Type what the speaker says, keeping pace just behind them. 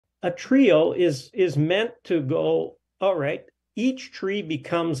a trio is meant to go, all right, each tree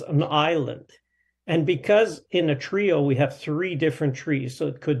becomes an island. And because in a trio we have three different trees, so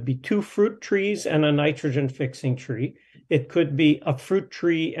it could be two fruit trees and a nitrogen fixing tree. It could be a fruit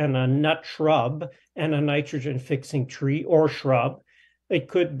tree and a nut shrub and a nitrogen fixing tree or shrub. It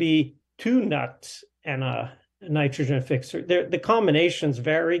could be two nuts and a nitrogen fixer. The combinations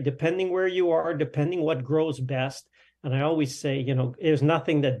vary depending where you are, depending what grows best. And I always say, there's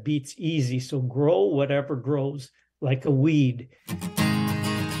nothing that beats easy. So grow whatever grows like a weed.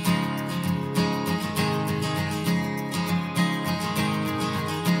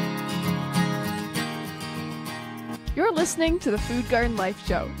 You're listening to the Food Garden Life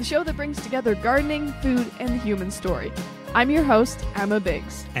Show, the show that brings together gardening, food, and the human story. I'm your host, Emma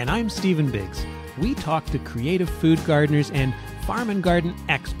Biggs. And I'm Stephen Biggs. We talk to creative food gardeners and farm and garden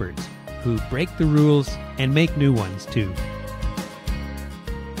experts who break the rules and make new ones too.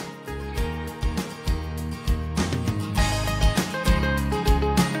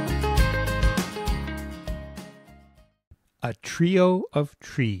 A trio of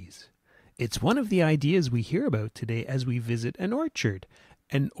trees. It's one of the ideas we hear about today as we visit an orchard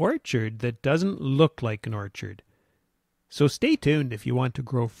that doesn't look like an orchard. So stay tuned if you want to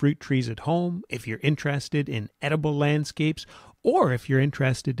grow fruit trees at home, if you're interested in edible landscapes, or if you're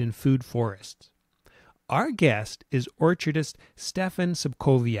interested in food forests. Our guest is orchardist Stefan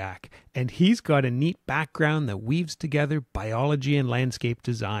Sobkowiak, and he's got a neat background that weaves together biology and landscape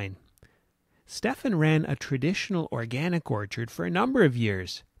design. Stefan ran a traditional organic orchard for a number of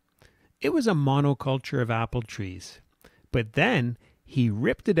years. It was a monoculture of apple trees. But then he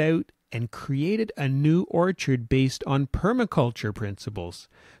ripped it out and created a new orchard based on permaculture principles.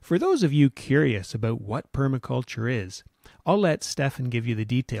 For those of you curious about what permaculture is, I'll let Stefan give you the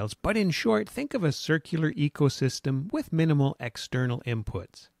details, but in short, think of a circular ecosystem with minimal external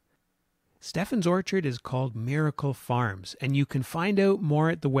inputs. Stefan's orchard is called Miracle Farms, and you can find out more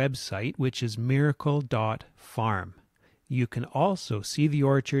at the website, which is miracle.farm. You can also see the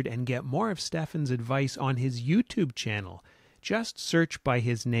orchard and get more of Stefan's advice on his YouTube channel. Just search by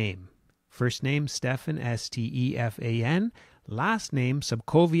his name. First name Stefan, Stefan. Last name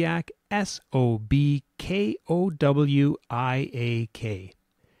Sobkowiak, Sobkowiak.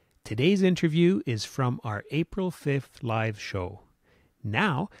 Today's interview is from our April 5th live show.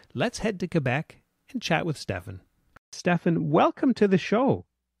 Now, let's head to Quebec and chat with Stefan. Stefan, welcome to the show.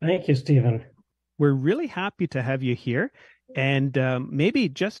 Thank you, Stephen. We're really happy to have you here. And maybe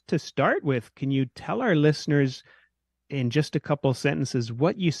just to start with, can you tell our listeners in just a couple sentences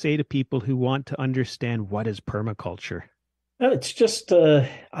what you say to people who want to understand what is permaculture? It's just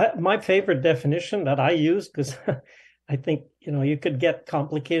my favorite definition that I use, because I think, you could get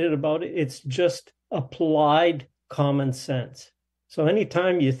complicated about it. It's just applied common sense. So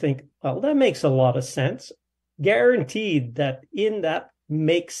anytime you think, well, that makes a lot of sense, guaranteed that in that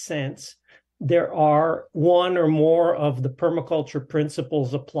makes sense, there are one or more of the permaculture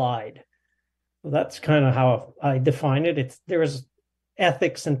principles applied. So that's kind of how I define it. There's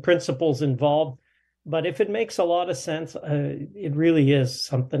ethics and principles involved, but if it makes a lot of sense, it really is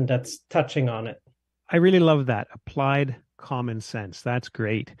something that's touching on it. I really love that. Applied common sense. That's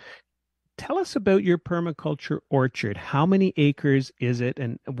great. Tell us about your permaculture orchard. How many acres is it,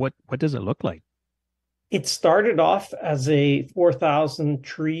 and what does it look like? It started off as a 4,000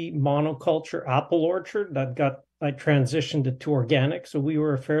 tree monoculture apple orchard I transitioned it to organic. So we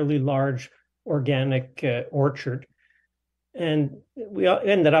were a fairly large organic orchard. And we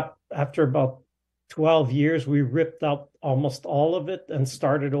ended up, after about 12 years, we ripped out almost all of it and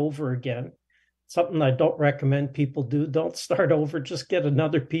started over again. Something I don't recommend people do. Don't start over, just get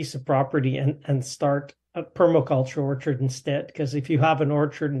another piece of property and start a permaculture orchard instead. Because if you have an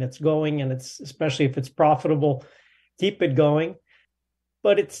orchard and it's going, and especially if it's profitable, keep it going.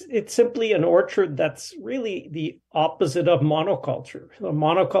 But it's simply an orchard that's really the opposite of monoculture. So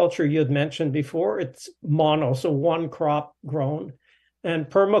monoculture, you had mentioned before, it's mono, so one crop grown. And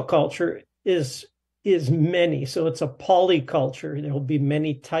permaculture is many. So it's a polyculture. There will be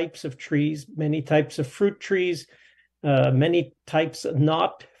many types of trees, many types of fruit trees, many types of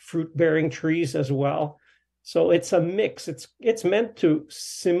not fruit-bearing trees as well. So it's a mix. It's meant to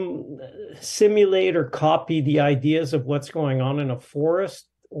simulate or copy the ideas of what's going on in a forest,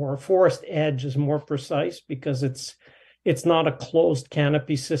 or a forest edge is more precise, because it's not a closed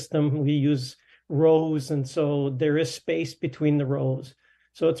canopy system. We use rows, and so there is space between the rows.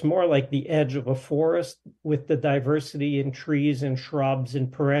 So it's more like the edge of a forest with the diversity in trees and shrubs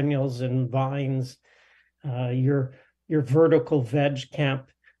and perennials and vines. Your vertical veg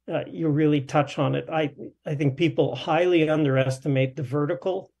camp, you really touch on it. I think people highly underestimate the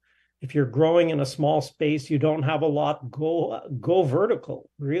vertical if you're growing in a small space, you don't have a lot, go vertical.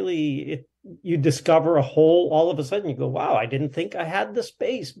 Really, you discover a hole all of a sudden. You go, wow, I didn't think I had the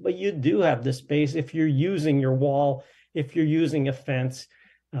space, but you do have the space if you're using your wall, if you're using a fence,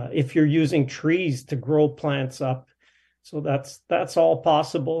 if you're using trees to grow plants up. So that's all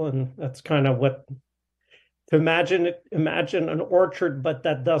possible, and that's kind of what to imagine an orchard, but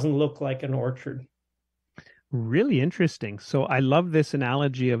that doesn't look like an orchard. Really interesting. So I love this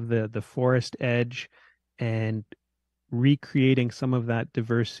analogy of the forest edge and recreating some of that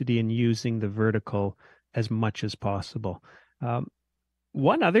diversity and using the vertical as much as possible.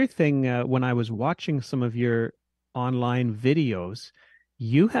 One other thing, when I was watching some of your online videos,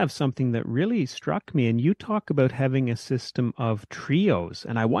 you have something that really struck me, and you talk about having a system of trios.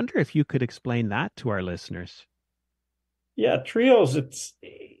 And I wonder if you could explain that to our listeners. Yeah, trios,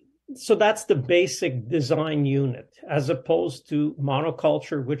 so that's the basic design unit, as opposed to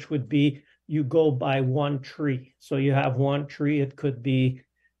monoculture, which would be you go by one tree. So you have one tree, it could be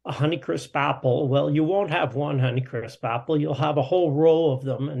a Honeycrisp apple. Well, you won't have one Honeycrisp apple, you'll have a whole row of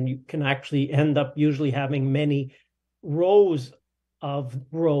them, and you can actually end up usually having many rows of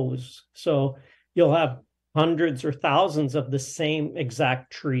rows. So you'll have hundreds or thousands of the same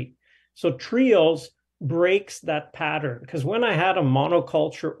exact tree. So trios breaks that pattern, because when I had a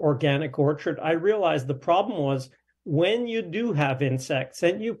monoculture organic orchard, I realized the problem was when you do have insects,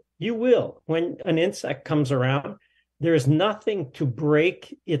 and you will, when an insect comes around, there's nothing to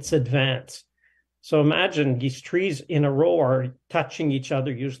break its advance. So imagine these trees in a row are touching each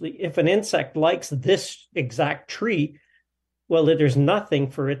other usually. If an insect likes this exact tree, well, there's nothing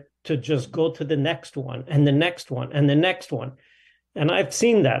for it to just go to the next one and the next one and the next one. And I've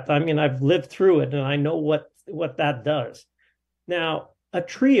seen that. I mean, I've lived through it, and I know what that does. Now, a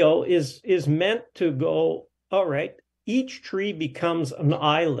trio is meant to go, all right, each tree becomes an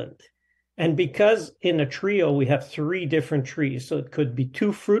island. And because in a trio, we have 3 different trees. So it could be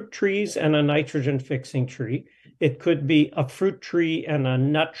 2 fruit trees and a nitrogen fixing tree. It could be a fruit tree and a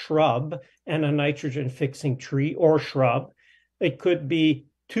nut shrub and a nitrogen fixing tree or shrub. It could be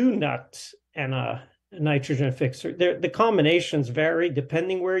 2 nuts and a nitrogen fixer. The combinations vary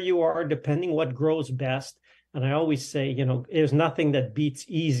depending where you are, depending what grows best. And I always say, there's nothing that beats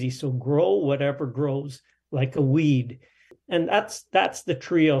easy. So grow whatever grows like a weed. And that's the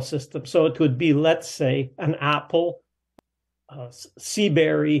trio system. So it would be, let's say, an apple, a sea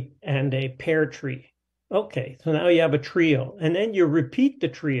berry, and a pear tree. Okay, so now you have a trio. And then you repeat the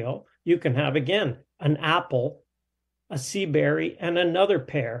trio. You can have, again, an apple, a sea berry, and another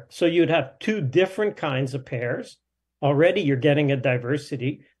pear. So you'd have 2 different kinds of pears. Already you're getting a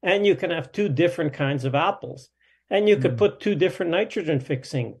diversity. And you can have 2 different kinds of apples. And you could put 2 different nitrogen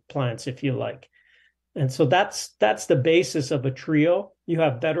fixing plants if you like. And so that's the basis of a trio. You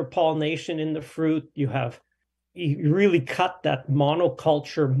have better pollination in the fruit. You really cut that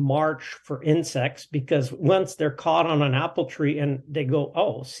monoculture march for insects, because once they're caught on an apple tree and they go,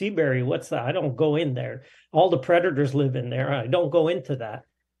 oh, sea berry, what's that? I don't go in there. All the predators live in there. I don't go into that.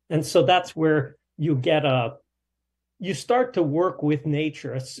 And so that's where you start to work with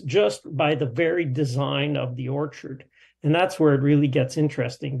nature. It's just by the very design of the orchard. And that's where it really gets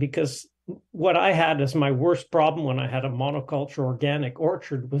interesting, because what I had as my worst problem when I had a monoculture organic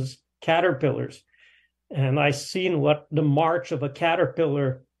orchard was caterpillars. And I seen what the march of a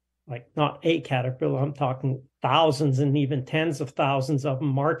caterpillar, like not a caterpillar, I'm talking thousands and even tens of thousands of them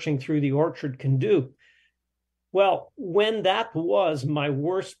marching through the orchard can do. Well, when that was my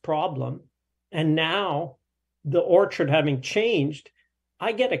worst problem, and now the orchard having changed,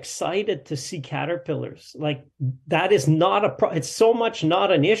 I get excited to see caterpillars. Like, that is not it's so much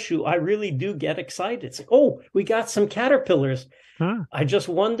not an issue. I really do get excited. It's like, oh, we got some caterpillars. Huh. I just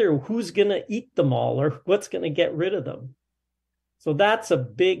wonder who's going to eat them all or what's going to get rid of them. So that's a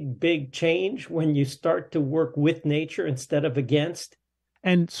big, big change when you start to work with nature instead of against.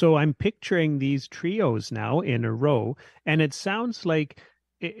 And so I'm picturing these trios now in a row, and it sounds like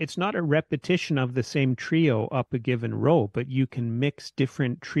it's not a repetition of the same trio up a given row, but you can mix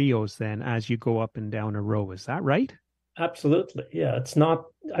different trios then as you go up and down a row. Is that right? Absolutely. Yeah, it's not,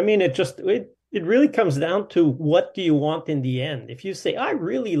 I mean, it really comes down to what do you want in the end. If you say, I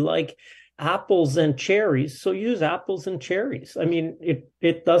really like apples and cherries, so use apples and cherries. I mean,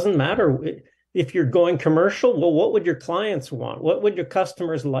 it doesn't matter. If you're going commercial, well, what would your clients want? What would your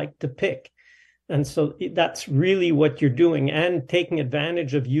customers like to pick? And so that's really what you're doing, and taking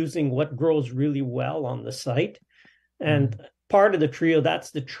advantage of using what grows really well on the site. And part of the trio,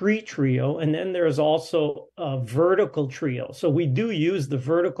 that's the tree trio. And then there's also a vertical trio. So we do use the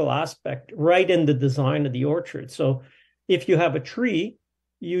vertical aspect right in the design of the orchard. So if you have a tree,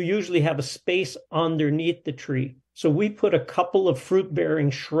 you usually have a space underneath the tree. So we put a couple of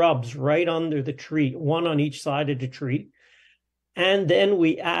fruit-bearing shrubs right under the tree, one on each side of the tree. And then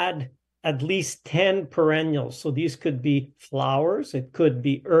we add at least 10 perennials. So these could be flowers, it could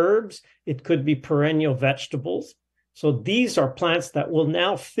be herbs, it could be perennial vegetables. So these are plants that will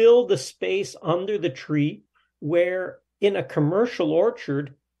now fill the space under the tree, where in a commercial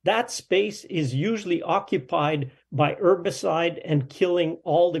orchard, that space is usually occupied by herbicide and killing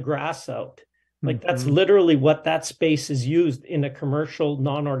all the grass out. Like that's literally what that space is used in a commercial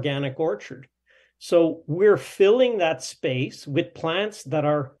non-organic orchard. So we're filling that space with plants that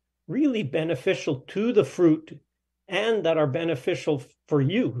are really beneficial to the fruit and that are beneficial for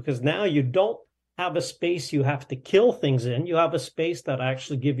you, because now you don't have a space you have to kill things in. You have a space that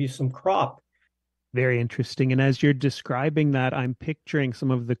actually give you some crop. Very interesting. And as you're describing that, I'm picturing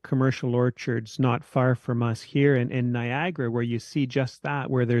some of the commercial orchards not far from us here in Niagara, where you see just that,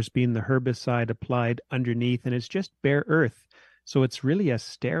 where there's been the herbicide applied underneath and it's just bare earth. So it's really a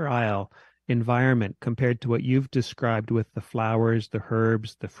sterile environment compared to what you've described with the flowers, the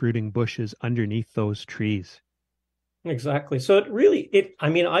herbs, the fruiting bushes underneath those trees. Exactly. So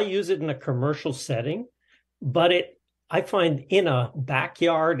I use it in a commercial setting, but I find in a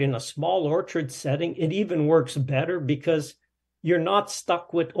backyard, in a small orchard setting, it even works better because you're not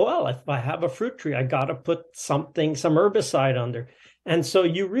stuck with, well, if I have a fruit tree, I got to put some herbicide under. And so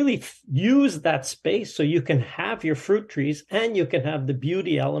you really use that space so you can have your fruit trees and you can have the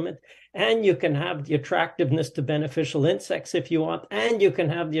beauty element and you can have the attractiveness to beneficial insects if you want, and you can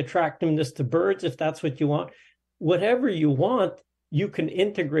have the attractiveness to birds if that's what you want. Whatever you want, you can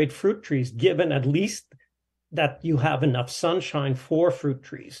integrate fruit trees, given at least that you have enough sunshine for fruit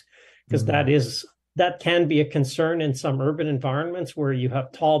trees, because that can be a concern in some urban environments where you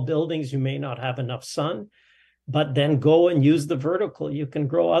have tall buildings, you may not have enough sun, but then go and use the vertical. You can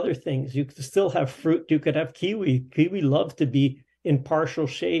grow other things. You can still have fruit. You could have kiwi. Kiwi love to be in partial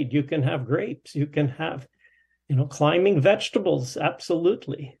shade. You can have grapes. You can have, climbing vegetables.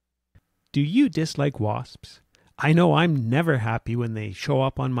 Absolutely. Do you dislike wasps? I know I'm never happy when they show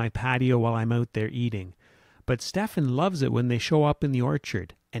up on my patio while I'm out there eating. But Stefan loves it when they show up in the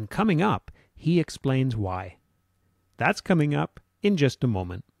orchard, and coming up, he explains why. That's coming up in just a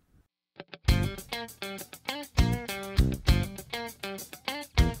moment.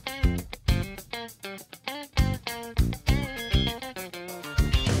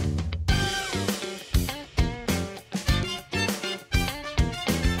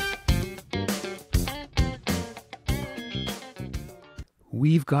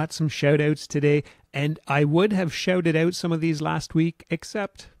 We've got some shout-outs today, and I would have shouted out some of these last week,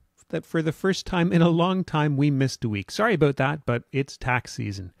 except that for the first time in a long time, we missed a week. Sorry about that, but it's tax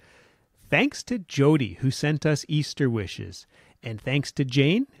season. Thanks to Jody, who sent us Easter wishes. And thanks to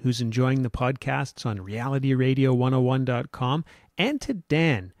Jane, who's enjoying the podcasts on realityradio101.com. And to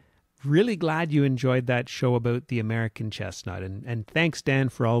Dan. Really glad you enjoyed that show about the American chestnut. And thanks, Dan,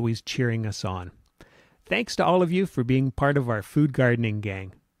 for always cheering us on. Thanks to all of you for being part of our food gardening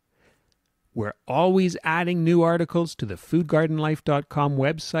gang. We're always adding new articles to the foodgardenlife.com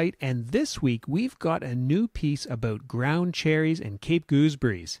website, and this week we've got a new piece about ground cherries and Cape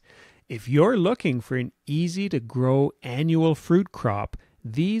gooseberries. If you're looking for an easy-to-grow annual fruit crop,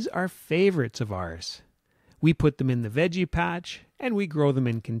 these are favorites of ours. We put them in the veggie patch, and we grow them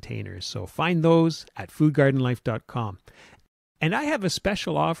in containers, so find those at foodgardenlife.com. And I have a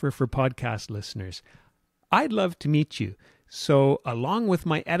special offer for podcast listeners. I'd love to meet you. So along with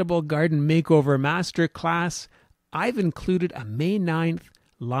my Edible Garden Makeover Masterclass, I've included a May 9th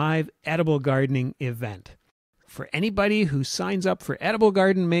live edible gardening event. For anybody who signs up for Edible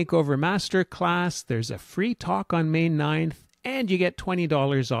Garden Makeover Masterclass, there's a free talk on May 9th and you get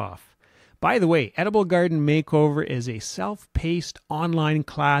 $20 off. By the way, Edible Garden Makeover is a self-paced online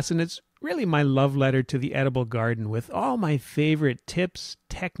class, and it's really my love letter to the edible garden with all my favorite tips,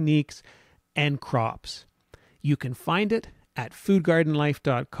 techniques, and crops. You can find it at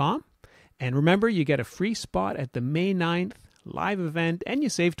foodgardenlife.com. And remember, you get a free spot at the May 9th live event, and you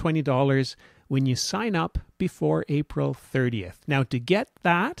save $20 when you sign up before April 30th. Now, to get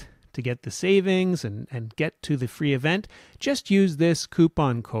that, to get the savings and get to the free event, just use this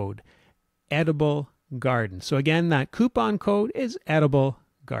coupon code, Edible Garden. So again, that coupon code is Edible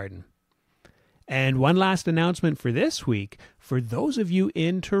Garden. And one last announcement for this week. For those of you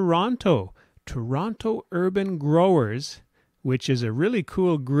in Toronto Urban Growers, which is a really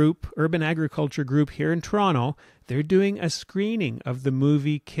cool group, urban agriculture group here in Toronto, they're doing a screening of the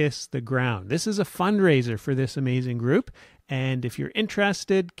movie Kiss the Ground. This is a fundraiser for this amazing group. And if you're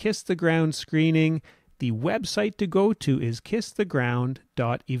interested, Kiss the Ground screening, The website to go to is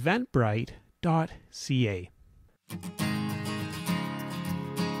kisstheground.eventbrite.ca.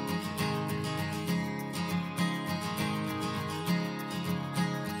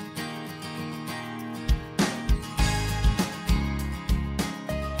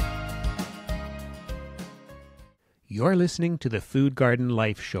 You're listening to the Food Garden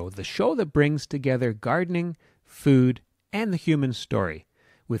Life Show, the show that brings together gardening, food, and the human story,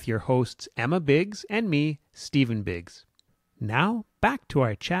 with your hosts Emma Biggs and me, Stephen Biggs. Now, back to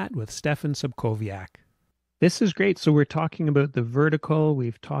our chat with Stefan Sobkowiak. This is great. So we're talking about the vertical,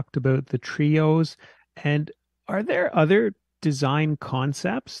 we've talked about the trios, and are there other design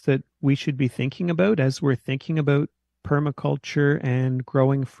concepts that we should be thinking about as we're thinking about permaculture and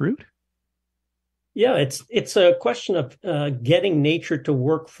growing fruit? Yeah, it's a question of getting nature to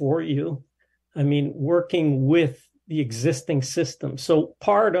work for you. I mean, working with the existing system. So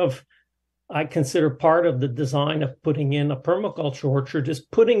I consider part of the design of putting in a permaculture orchard is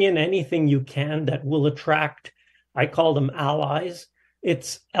putting in anything you can that will attract, I call them allies.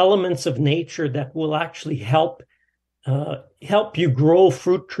 It's elements of nature that will actually help you grow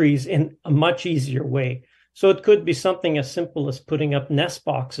fruit trees in a much easier way. So it could be something as simple as putting up nest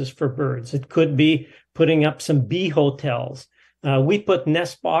boxes for birds. It could be putting up some bee hotels. We put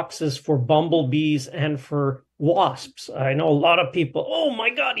nest boxes for bumblebees and for wasps. I know a lot of people, oh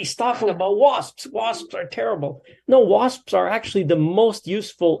my God, he's talking about wasps. Wasps are terrible. No, wasps are actually the most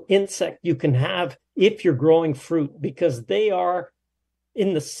useful insect you can have if you're growing fruit, because they are,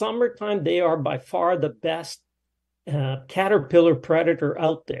 in the summertime, they are by far the best caterpillar predator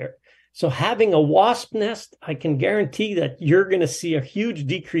out there. So having a wasp nest, I can guarantee that you're going to see a huge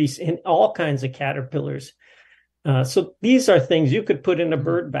decrease in all kinds of caterpillars. So these are things you could put in a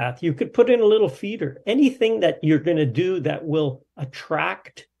bird bath. You could put in a little feeder. Anything that you're going to do that will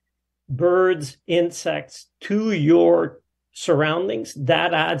attract birds, insects to your surroundings,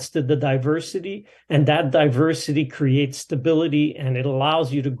 that adds to the diversity, and that diversity creates stability, and it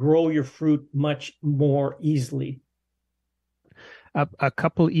allows you to grow your fruit much more easily. A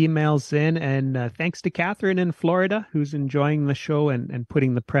couple emails in, and thanks to Catherine in Florida, who's enjoying the show and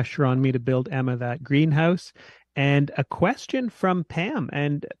putting the pressure on me to build Emma that greenhouse. And a question from Pam.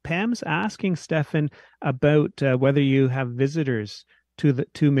 And Pam's asking, Stefan, about whether you have visitors to the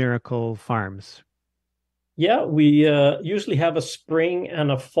two Miracle Farms. Yeah, we usually have a spring and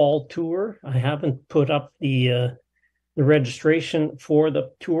a fall tour. I haven't put up the registration for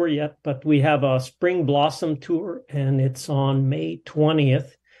the tour yet, but we have a spring blossom tour, and it's on May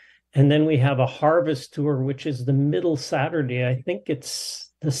 20th. And then we have a harvest tour, which is the middle Saturday. I think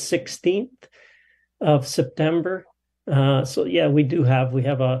it's the 16th of September. So yeah, we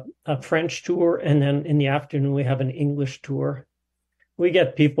have a French tour, and then in the afternoon we have an English tour. We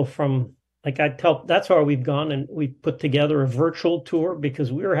get people from, that's why we've gone and we put together a virtual tour,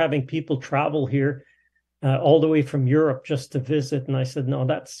 because we were having people travel here all the way from Europe just to visit. And I said, no,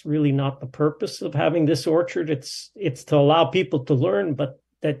 that's really not the purpose of having this orchard. It's to allow people to learn, but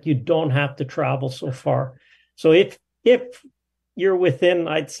that you don't have to travel so far. So if you're within,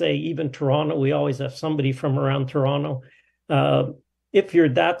 I'd say even Toronto, we always have somebody from around Toronto. If you're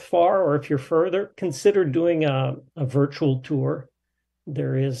that far, or if you're further, consider doing a virtual tour.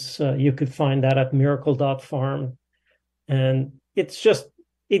 There is, you could find that at miracle.farm. And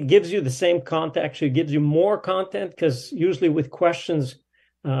it gives you the same content. Actually, it gives you more content, because usually with questions,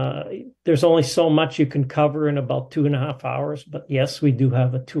 there's only so much you can cover in about 2.5 hours. But yes, we do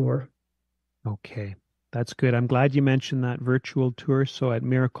have a tour. Okay, that's good. I'm glad you mentioned that virtual tour. So at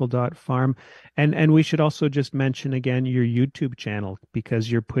miracle.farm. And we should also just mention again your YouTube channel, because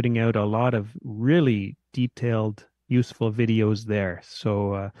you're putting out a lot of really detailed, useful videos there.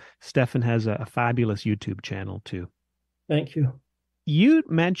 So Stefan has a fabulous YouTube channel too. Thank you. You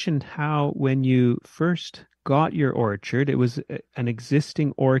mentioned how when you first got your orchard, it was an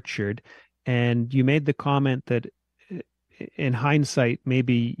existing orchard, and you made the comment that in hindsight,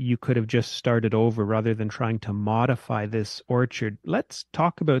 maybe you could have just started over rather than trying to modify this orchard. Let's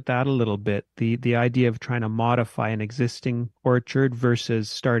talk about that a little bit, the idea of trying to modify an existing orchard versus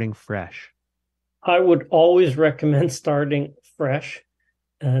starting fresh. I would always recommend starting fresh,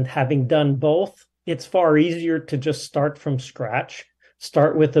 and having done both, it's far easier to just start from scratch.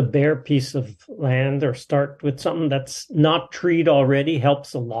 Start with a bare piece of land, or start with something that's not treed already,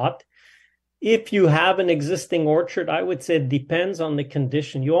 helps a lot. If you have an existing orchard, I would say it depends on the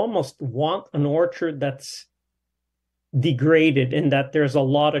condition. You almost want an orchard that's degraded, in that there's a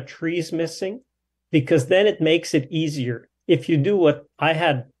lot of trees missing, because then it makes it easier. If you do what I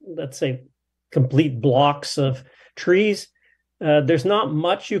had, let's say, complete blocks of trees, there's not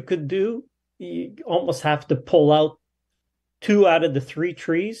much you could do. you almost have to pull out 2 out of the 3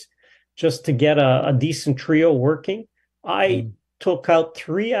 trees just to get a decent trio working. I took out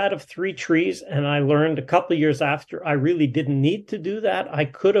 3 out of 3 trees, and I learned a couple of years after I really didn't need to do that. I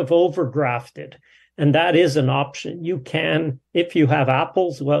could have overgrafted, and that is an option. You can, if you have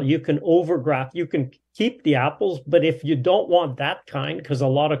apples, well, you can overgraft. You can keep the apples, but if you don't want that kind, because a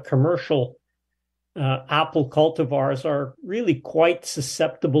lot of commercial apple cultivars are really quite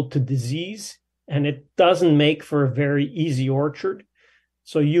susceptible to disease, and it doesn't make for a very easy orchard.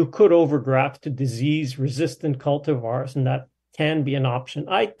 So you could overgraft to disease-resistant cultivars, and that can be an option.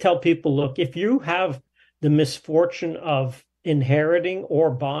 I tell people, look, if you have the misfortune of inheriting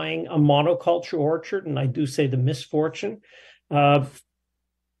or buying a monoculture orchard, and I do say the misfortune,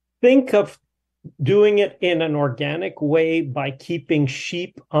 think of doing it in an organic way by keeping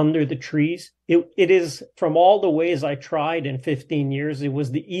sheep under the trees. It is, from all the ways I tried in 15 years, it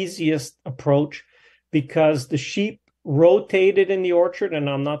was the easiest approach because the sheep rotated in the orchard. And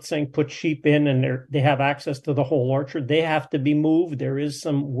I'm not saying put sheep in and they have access to the whole orchard. They have to be moved. There is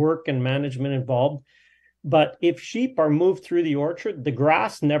some work and management involved. But if sheep are moved through the orchard, the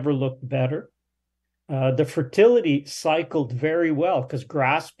grass never looked better. The fertility cycled very well because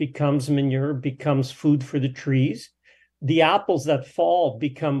grass becomes manure, becomes food for the trees. The apples that fall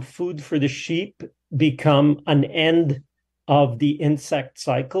become food for the sheep, become an end of the insect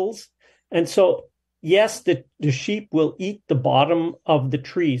cycles. And so, yes, the sheep will eat the bottom of the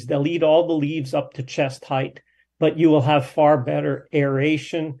trees. They'll eat all the leaves up to chest height, but you will have far better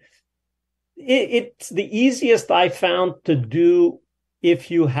aeration. It's the easiest I found to do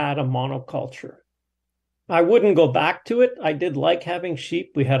if you had a monoculture. I wouldn't go back to it. I did like having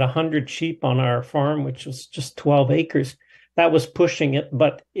sheep. We had 100 sheep on our farm, which was just 12 acres. That was pushing it,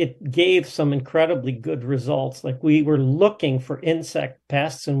 but it gave some incredibly good results. Like we were looking for insect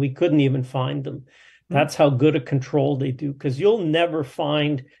pests and we couldn't even find them. That's how good a control they do, because you'll never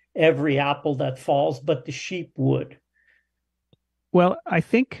find every apple that falls, but the sheep would. Well, I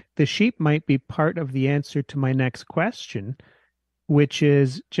think the sheep might be part of the answer to my next question, which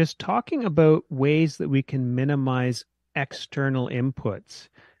is just talking about ways that we can minimize external inputs.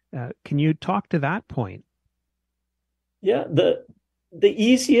 Can you talk to that point? Yeah, the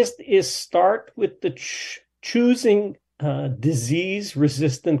easiest is start with the choosing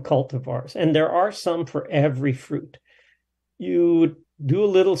disease-resistant cultivars, and there are some for every fruit. You do a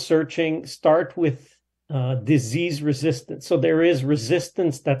little searching, start with disease-resistant. So there is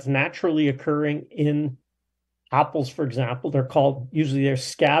resistance that's naturally occurring in apples, for example. They're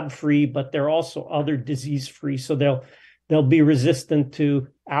scab-free, but they're also other disease-free. So they'll be resistant to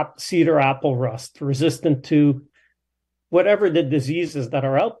cedar apple rust, resistant to whatever the diseases that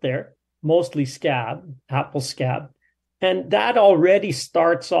are out there, mostly apple scab. And that already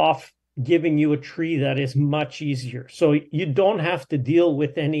starts off giving you a tree that is much easier. So you don't have to deal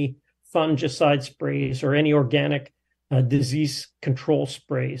with any fungicide sprays or any organic disease control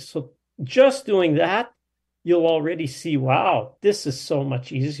sprays. So just doing that, you'll already see, wow, this is so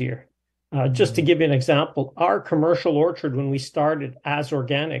much easier. Just to give you an example, our commercial orchard, when we started as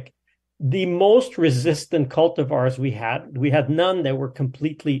organic, the most resistant cultivars we had none that were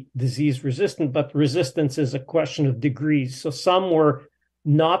completely disease resistant, but resistance is a question of degrees. So some were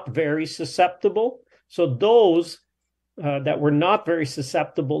not very susceptible. So those that were not very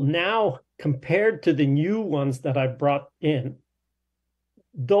susceptible now, compared to the new ones that I brought in,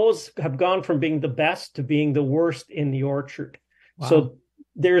 those have gone from being the best to being the worst in the orchard. Wow. So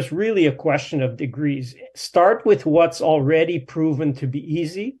there's really a question of degrees. Start with what's already proven to be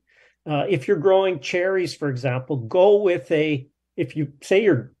easy. If you're growing cherries, for example, go with if you say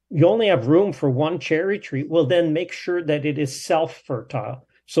you only have room for one cherry tree, well, then make sure that it is self-fertile.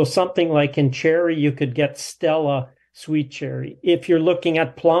 So something like in cherry, you could get Stella sweet cherry. If you're looking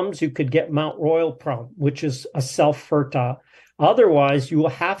at plums, you could get Mount Royal plum, which is a self-fertile. Otherwise, you will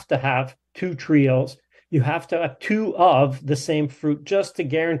have to have 2 trios. You have to have 2 of the same fruit just to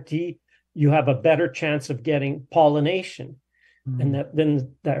guarantee you have a better chance of getting pollination. And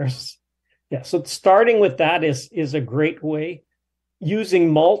then so starting with that is a great way.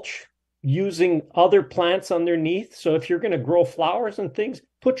 Using mulch, using other plants underneath. So if you're going to grow flowers and things,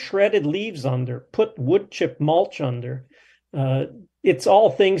 put shredded leaves under, put wood chip mulch under. It's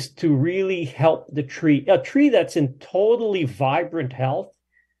all things to really help the tree. A tree that's in totally vibrant health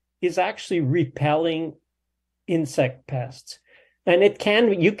is actually repelling insect pests. And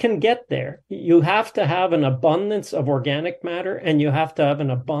you can get there. You have to have an abundance of organic matter, and you have to have an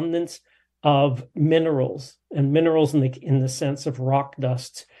abundance of minerals, and minerals in the sense of rock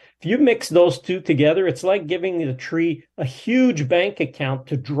dusts. If you mix those two together, it's like giving the tree a huge bank account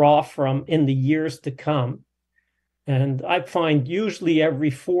to draw from in the years to come. And I find usually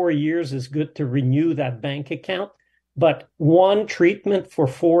every 4 years is good to renew that bank account. But one treatment for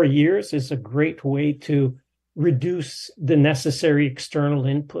 4 years is a great way to reduce the necessary external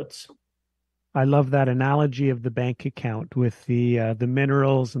inputs. I love that analogy of the bank account with the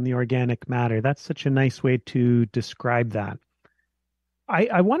minerals and the organic matter. That's such a nice way to describe that.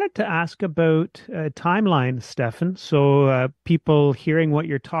 I wanted to ask about timelines, Stefan. So people hearing what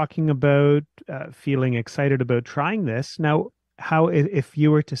you're talking about, feeling excited about trying this. Now, how if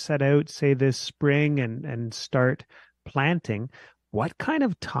you were to set out, say, this spring and start planting, what kind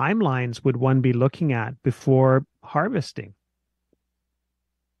of timelines would one be looking at before harvesting?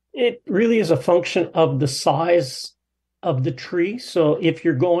 It really is a function of the size of the tree. So if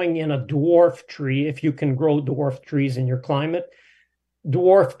you're going in a dwarf tree, if you can grow dwarf trees in your climate,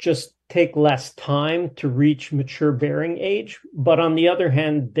 dwarf just take less time to reach mature bearing age. But on the other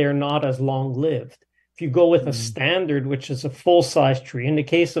hand, they're not as long lived. If you go with a standard, which is a full size tree, in the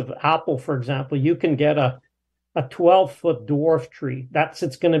case of apple, for example, you can get a 12-foot dwarf tree.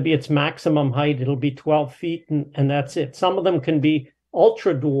 It's going to be its maximum height. It'll be 12 feet and that's it. Some of them can be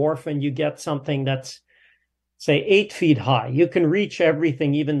ultra dwarf and you get something that's, say, 8 feet high. You can reach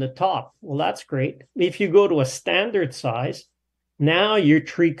everything, even the top. Well, that's great. If you go to a standard size, now your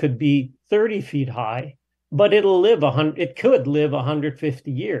tree could be 30 feet high, but it could live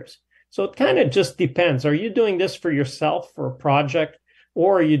 150 years. So it kind of just depends. Are you doing this for yourself, for a project,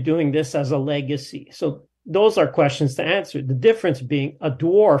 or are you doing this as a legacy? So those are questions to answer. The difference being a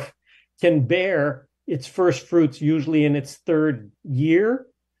dwarf can bear its first fruits usually in its third year,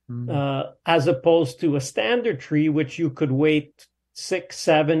 as opposed to a standard tree, which you could wait 6,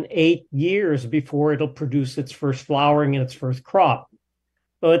 7, 8 years before it'll produce its first flowering and its first crop.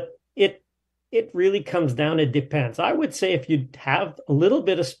 But it really comes down, it depends. I would say if you have a little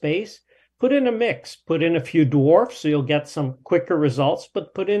bit of space, put in a mix, put in a few dwarfs so you'll get some quicker results,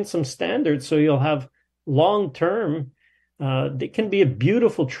 but put in some standards so you'll have long-term. It can be a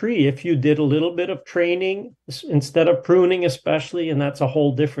beautiful tree if you did a little bit of training instead of pruning, especially, and that's a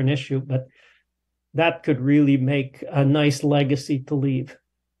whole different issue, but that could really make a nice legacy to leave.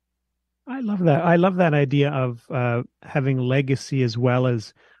 I love that. I love that idea of having legacy as well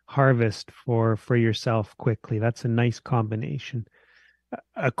as harvest for yourself quickly. That's a nice combination.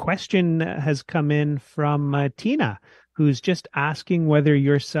 A question has come in from Tina, who's just asking whether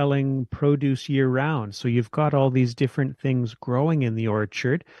you're selling produce year round. So you've got all these different things growing in the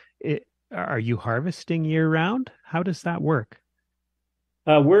orchard. Are you harvesting year round? How does that work?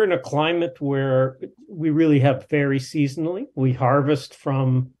 We're in a climate where we really have very seasonally. We harvest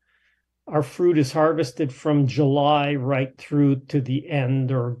our fruit is harvested from July right through to the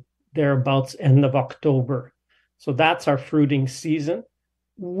end or thereabouts, end of October. So that's our fruiting season.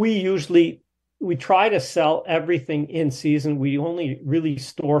 We try to sell everything in season. We only really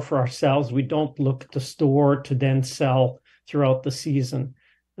store for ourselves. We don't look to store to then sell throughout the season.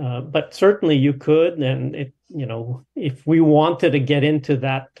 But certainly you could, and if we wanted to get into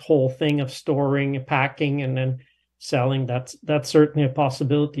that whole thing of storing, packing, and then selling, that's certainly a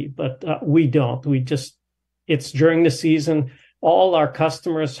possibility. But we don't. It's during the season. All our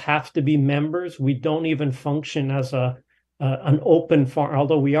customers have to be members. We don't even function as an open farm,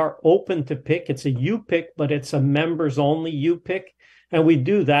 although we are open to pick. It's a U-pick, but it's a members only U-pick. And we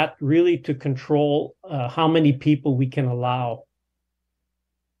do that really to control how many people we can allow.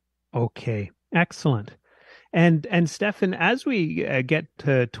 Okay, excellent. And Stefan, as we get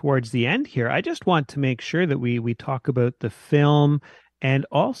towards the end here, I just want to make sure that we talk about the film, and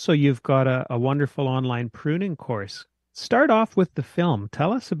also you've got a wonderful online pruning course. Start off with the film.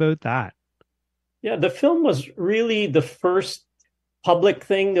 Tell us about that. Yeah, the film was really the first public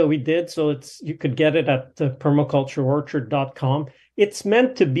thing that we did. So you could get it at permacultureorchard.com. It's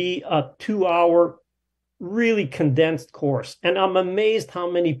meant to be a 2-hour, really condensed course. And I'm amazed how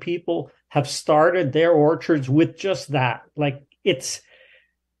many people have started their orchards with just that. Like it's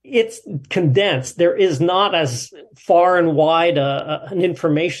condensed. There is not as far and wide an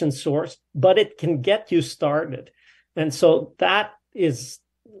information source, but it can get you started. And so that is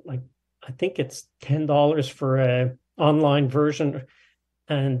like, I think it's $10 for an online version.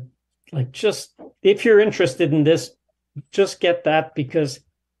 And like, just if you're interested in this, just get that because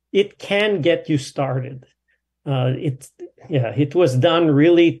it can get you started. It was done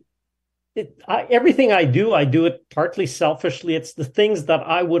really. Everything I do it partly selfishly. It's the things that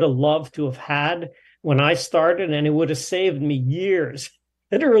I would have loved to have had when I started, and it would have saved me years,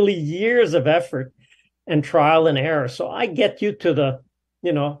 literally years of effort and trial and error. So I get you to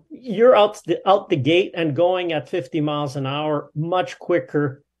you're out the gate and going at 50 miles an hour much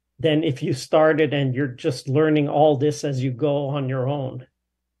quicker than if you started and you're just learning all this as you go on your own.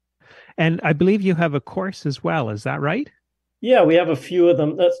 And I believe you have a course as well. Is that right? Yeah, we have a few of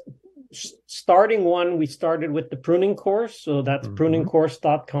them. Starting one, we started with the pruning course. So that's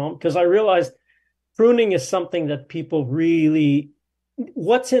pruningcourse.com, because I realized pruning is something that people really,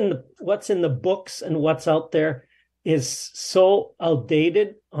 what's in the books and what's out there is so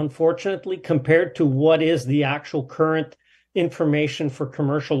outdated, unfortunately, compared to what is the actual current information for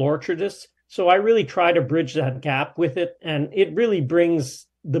commercial orchardists. So I really try to bridge that gap with it, and it really brings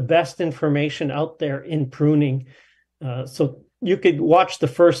the best information out there in pruning. So you could watch the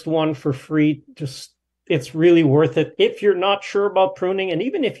first one for free. It's really worth it. If you're not sure about pruning, and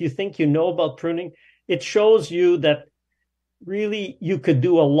even if you think you know about pruning, it shows you that really you could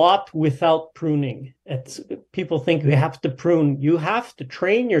do a lot without pruning. People think you have to prune. You have to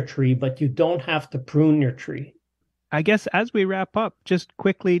train your tree, but you don't have to prune your tree. I guess as we wrap up, just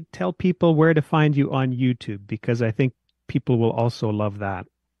quickly tell people where to find you on YouTube, because I think people will also love that.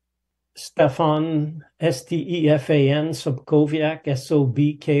 Stefan, Stefan Sobkowiak,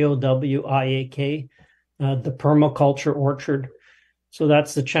 Sobkowiak, the Permaculture Orchard. So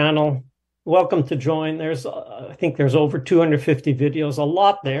that's the channel. Welcome to join. I think there's over 250 videos, a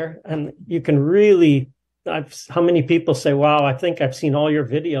lot there. And you can really, how many people say, wow, I think I've seen all your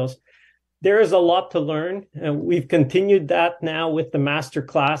videos. There is a lot to learn. And we've continued that now with the master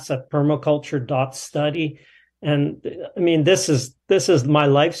class at permaculture.study. And I mean, this is my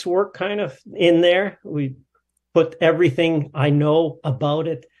life's work kind of in there. We put everything I know about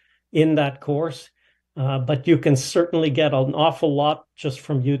it in that course. But you can certainly get an awful lot just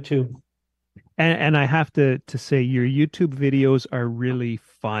from YouTube. And I have to say, your YouTube videos are really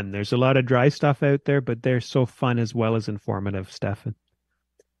fun. There's a lot of dry stuff out there, but they're so fun as well as informative, Stefan.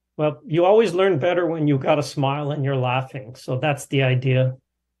 Well, you always learn better when you got a smile and you're laughing. So that's the idea.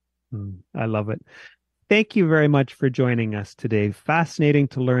 I love it. Thank you very much for joining us today. Fascinating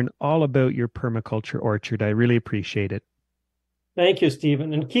to learn all about your permaculture orchard. I really appreciate it. Thank you,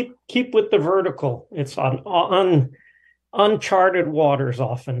 Stephen. And keep with the vertical. It's on uncharted waters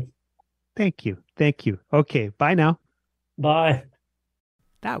often. Thank you. Thank you. Okay, bye now. Bye.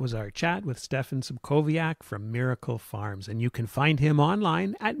 That was our chat with Stefan Sobkowiak from Miracle Farms, and you can find him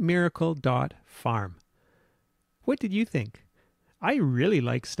online at miracle.farm. What did you think? I really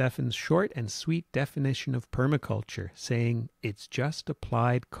like Stefan's short and sweet definition of permaculture, saying it's just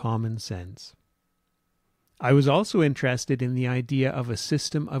applied common sense. I was also interested in the idea of a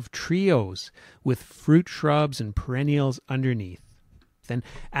system of trios with fruit shrubs and perennials underneath. And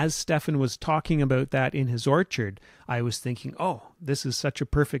as Stefan was talking about that in his orchard, I was thinking, oh, this is such a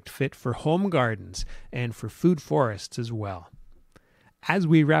perfect fit for home gardens and for food forests as well. As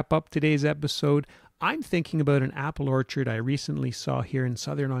we wrap up today's episode, I'm thinking about an apple orchard I recently saw here in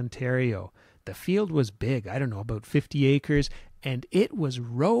southern Ontario. The field was big, about 50 acres, and it was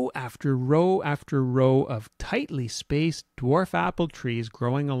row after row after row of tightly spaced dwarf apple trees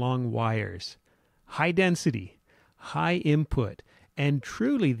growing along wires. High density, high input, and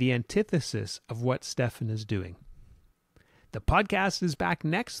truly the antithesis of what Stefan is doing. The podcast is back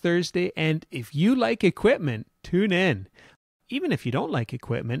next Thursday, and if you like equipment, tune in. Even if you don't like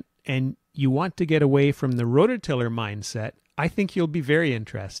equipment and you want to get away from the rototiller mindset, I think you'll be very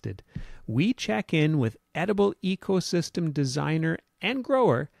interested. We check in with edible ecosystem designer and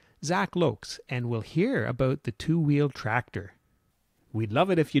grower Zach Lokes, and we'll hear about the two-wheel tractor. We'd love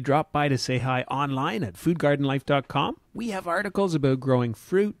it if you drop by to say hi online at foodgardenlife.com. We have articles about growing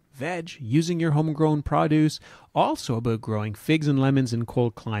fruit, veg, using your homegrown produce, also about growing figs and lemons in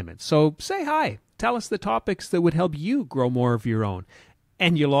cold climates. So say hi. Tell us the topics that would help you grow more of your own.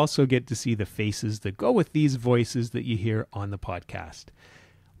 And you'll also get to see the faces that go with these voices that you hear on the podcast.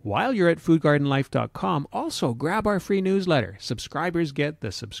 While you're at foodgardenlife.com, also grab our free newsletter. Subscribers get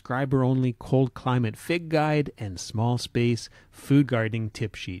the subscriber-only cold climate fig guide and small space food gardening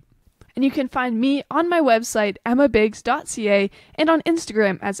tip sheet. And you can find me on my website, emmabiggs.ca, and on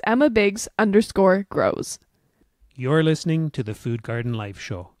Instagram as emmabiggs_grows. You're listening to the Food Garden Life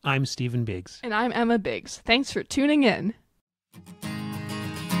Show. I'm Stephen Biggs. And I'm Emma Biggs. Thanks for tuning in.